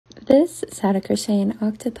This is How to Crochet an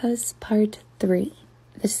Octopus Part 3.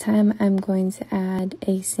 This time I'm going to add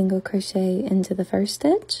a single crochet into the first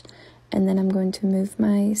stitch, and then I'm going to move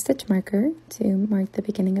my stitch marker to mark the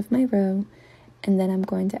beginning of my row, and then I'm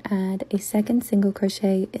going to add a second single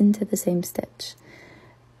crochet into the same stitch.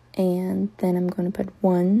 And then I'm going to put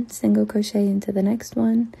one single crochet into the next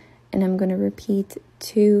one, and I'm going to repeat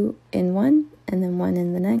 2 in one and then 1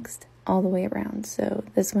 in the next, all the way around. So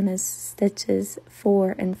this one is stitches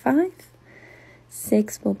 4 and 5.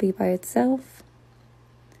 6 will be by itself.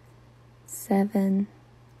 7,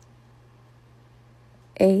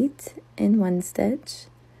 8 in one stitch,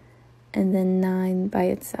 and then 9 by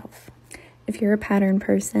itself. If you're a pattern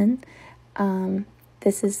person,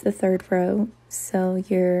 this is the third row, so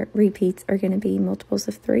your repeats are going to be multiples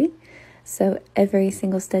of 3. So every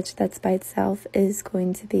single stitch that's by itself is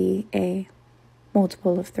going to be a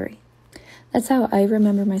multiple of 3. That's how I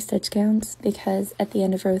remember my stitch counts, because at the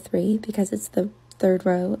end of row 3, because it's the third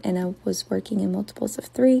row and I was working in multiples of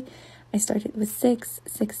 3, I started with 6.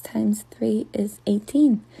 6 times 3 is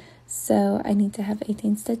 18. So I need to have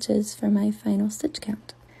 18 stitches for my final stitch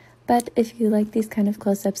count. But if you like these kind of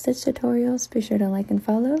close-up stitch tutorials, be sure to like and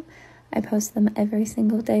follow. I post them every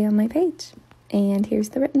single day on my page. And here's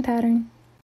the written pattern.